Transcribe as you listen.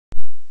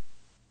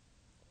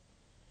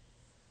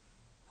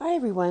Hi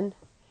everyone.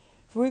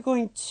 We're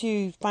going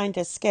to find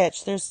a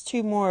sketch. There's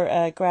two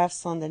more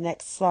graphs on the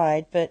next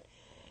slide, but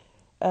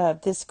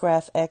this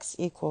graph x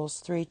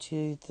equals 3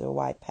 to the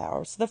y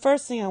power. So the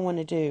first thing I want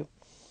to do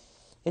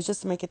is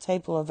just make a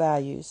table of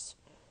values.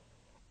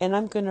 And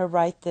I'm going to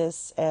write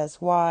this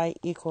as y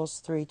equals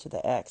 3 to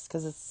the x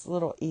because it's a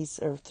little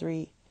easier,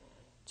 3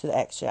 to the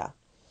x, yeah.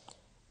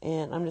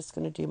 And I'm just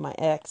going to do my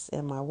x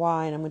and my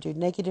y, and I'm going to do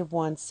negative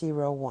 1,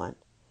 0, 1.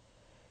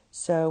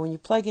 So when you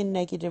plug in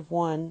negative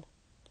 1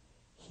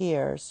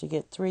 here, so you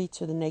get 3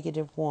 to the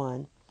negative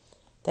 1,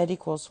 that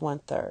equals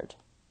 1/3.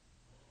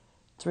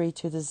 3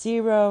 to the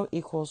 0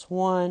 equals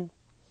 1,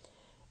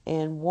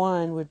 and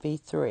 1 would be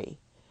 3.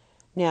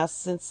 Now,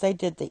 since they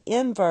did the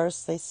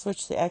inverse, they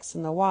switched the x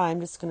and the y,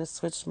 I'm just going to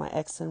switch my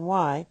x and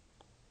y.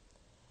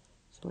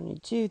 So when you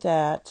do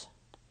that,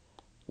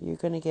 you're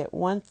going to get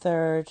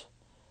 1/3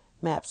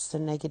 maps to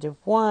negative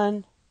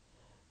 1,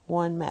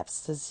 1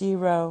 maps to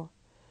 0,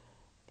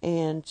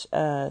 and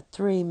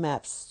 3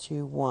 maps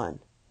to 1.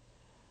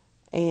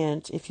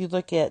 And if you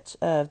look at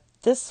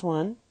this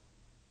one,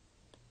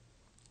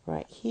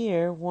 right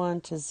here,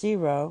 1 to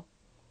 0,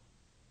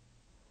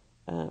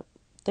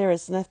 there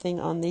is nothing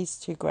on these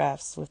two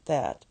graphs with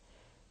that.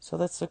 So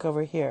let's look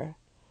over here.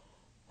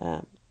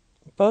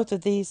 Both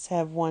of these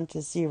have 1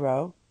 to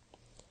 0.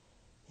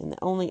 And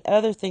the only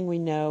other thing we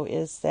know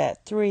is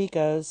that 3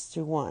 goes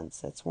to 1.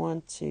 So that's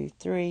 1, 2,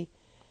 3,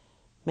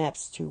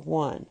 maps to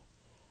 1.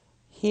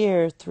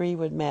 Here, 3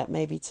 would map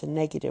maybe to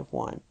negative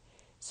 1.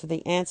 So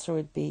the answer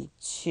would be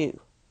 2.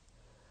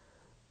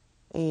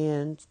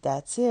 And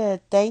that's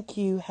it. Thank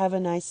you. Have a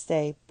nice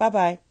day.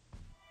 Bye-bye.